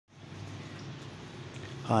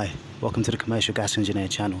Hi, welcome to the Commercial Gas Engineer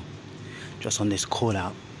channel. Just on this call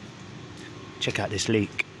out, check out this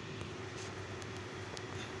leak.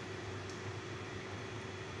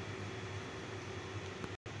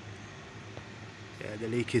 Yeah, the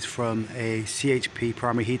leak is from a CHP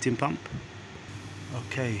primary heating pump.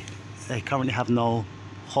 Okay, they currently have no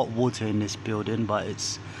hot water in this building, but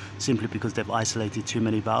it's simply because they've isolated too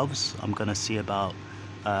many valves. I'm gonna see about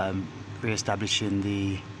re-establishing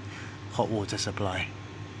the hot water supply.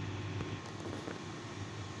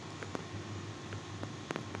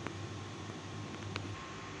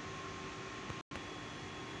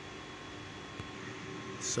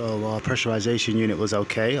 So our pressurization unit was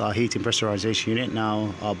okay, our heating pressurization unit.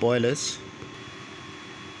 Now our boilers.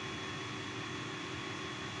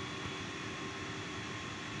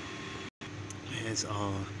 Here's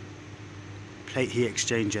our plate heat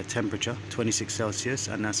exchanger temperature, 26 Celsius,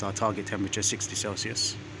 and that's our target temperature, 60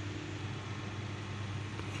 Celsius.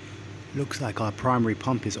 Looks like our primary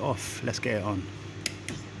pump is off. Let's get it on.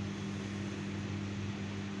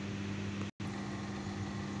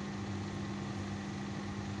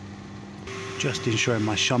 Just ensuring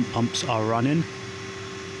my shunt pumps are running,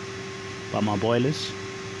 but my boilers.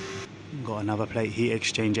 Got another plate heat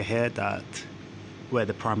exchanger here where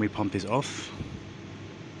the primary pump is off.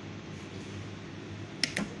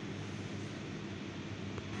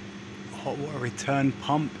 Hot water return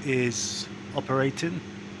pump is operating.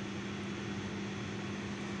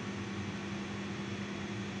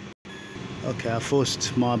 Okay, I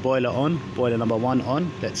forced my boiler on, boiler number 1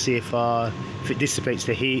 on. Let's see if it dissipates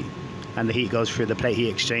the heat and the heat goes through the plate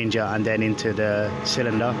heat exchanger and then into the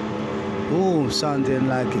cylinder. Ooh, sounding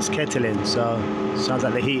like it's kettling, so sounds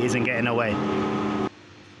like the heat isn't getting away.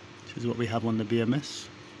 This is what we have on the BMS.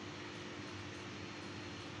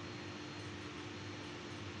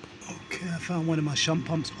 Okay, I found one of my shunt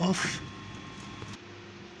pumps off.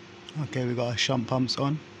 Okay, we got our shunt pumps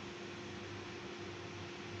on.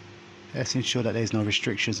 Let's ensure that there's no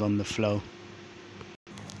restrictions on the flow.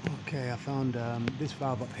 Okay, I found this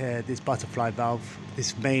valve up here, this butterfly valve.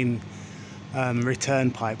 This main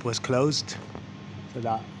return pipe was closed, so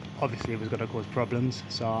that obviously was going to cause problems.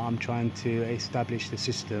 So I'm trying to establish the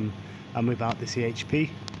system without the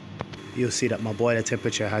CHP. You'll see that my boiler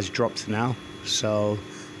temperature has dropped now, so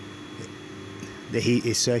the heat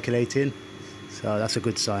is circulating, so that's a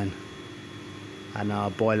good sign. And our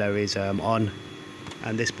boiler is on,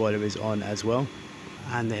 and this boiler is on as well.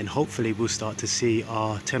 And then hopefully we'll start to see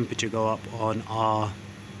our temperature go up on our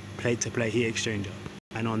plate-to-plate heat exchanger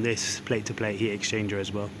and on this plate-to-plate heat exchanger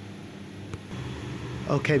as well.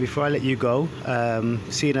 Okay, before I let you go,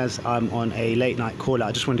 seeing as I'm on a late night call out,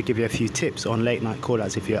 I just wanted to give you a few tips on late night call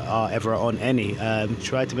outs if you are ever on any.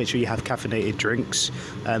 Try to make sure you have caffeinated drinks,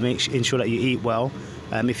 ensure that you eat well.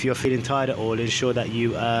 If you're feeling tired at all, ensure that you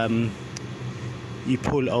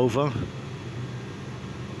pull over.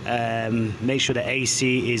 Make sure the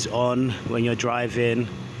AC is on when you're driving,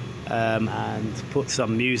 and put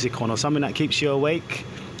some music on or something that keeps you awake,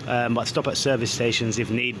 but stop at service stations if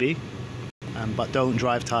need be, but don't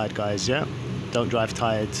drive tired, guys. Yeah, don't drive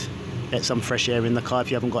tired. Let some fresh air in the car if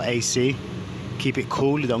you haven't got AC. Keep it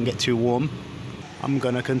cool, don't get too warm. I'm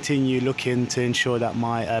going to continue looking to ensure that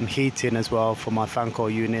my heating as well for my fan coil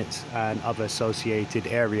units and other associated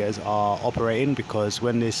areas are operating, because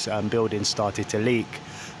when this building started to leak,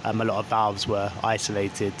 a lot of valves were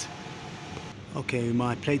isolated. Okay,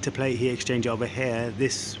 my plate-to-plate heat exchanger over here,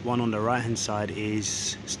 this one on the right hand side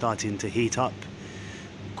is starting to heat up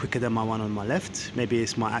quicker than my one on my left. Maybe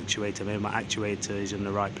it's my actuator, maybe my actuator is in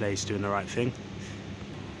the right place doing the right thing.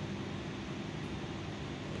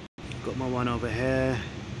 Got my one over here,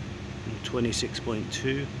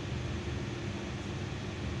 26.2.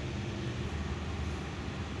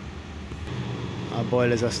 Our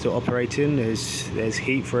boilers are still operating. There's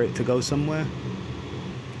heat for it to go somewhere.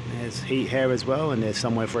 There's heat here as well, and there's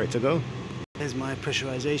somewhere for it to go. There's my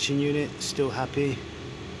pressurization unit, still happy.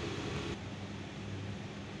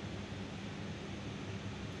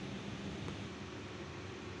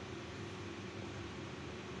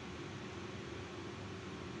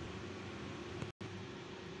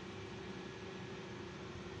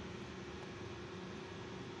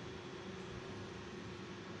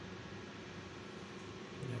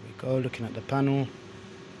 Go looking at the panel.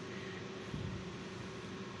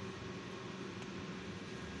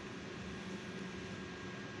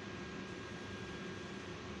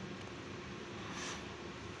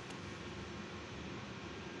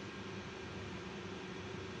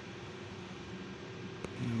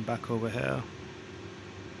 And back over here.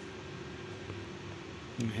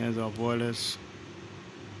 And here's our boilers.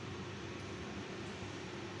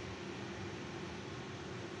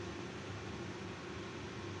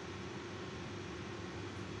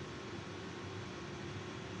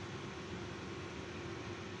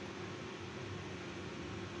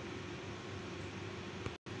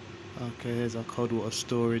 Okay, here's our cold water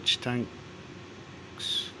storage tanks.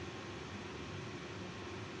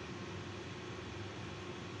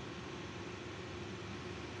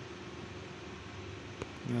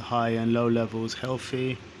 High and low levels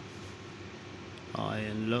healthy. High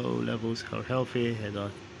and low levels are healthy. Here's our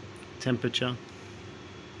temperature.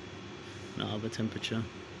 No other temperature.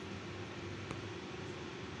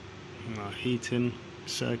 Our heating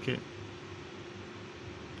circuit.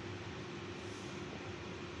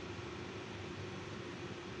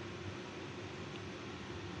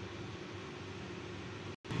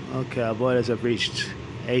 Okay, our boilers have reached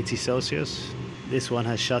 80 Celsius. This one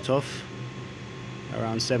has shut off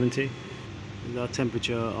around 70. Here's our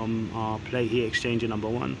temperature on our plate heat exchanger number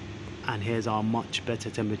 1, and here's our much better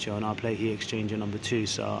temperature on our plate heat exchanger number 2.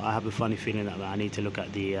 So I have a funny feeling that I need to look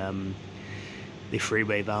at the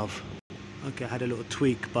freeway valve. Okay, I had a little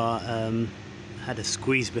tweak, but had a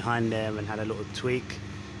squeeze behind there and had a little tweak,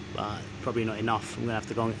 but probably not enough. I'm gonna have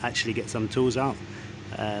to go and actually get some tools out.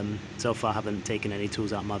 So far I haven't taken any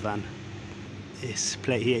tools out of my van. This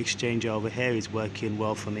plate heat exchanger over here is working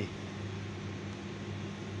well for me.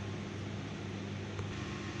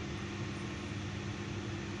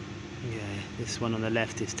 Yeah, this one on the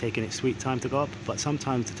left is taking its sweet time to go up, but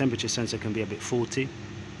sometimes the temperature sensor can be a bit faulty.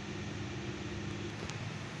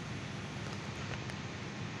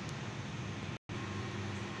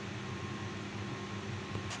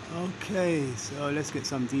 Okay, so let's get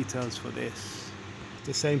some details for this.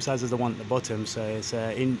 The same size as the one at the bottom, so it's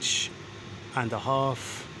 1.5 inches,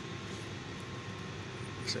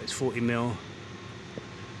 so it's 40 mil,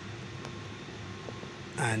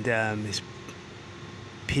 and it's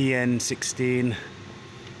PN16.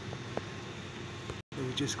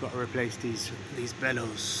 We've just got to replace these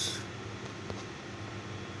bellows.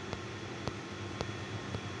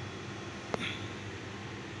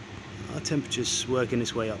 Our temperature's working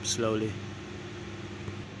its way up slowly.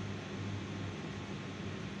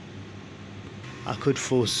 I could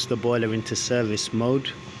force the boiler into service mode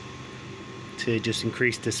to just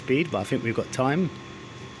increase the speed, but I think we've got time.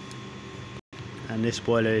 And this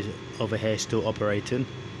boiler is over here still operating.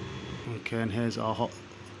 Okay, and here's our hot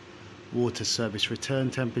water service return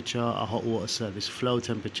temperature, our hot water service flow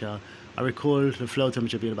temperature. I recall the flow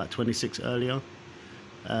temperature being about 26 earlier.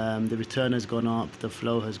 The return has gone up, the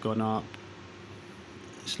flow has gone up.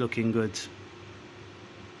 It's looking good.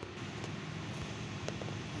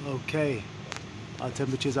 Okay, our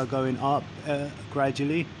temperatures are going up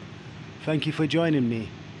gradually. Thank you for joining me.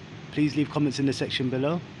 Please leave comments in the section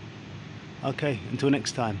below. Okay, until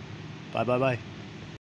next time. Bye bye bye.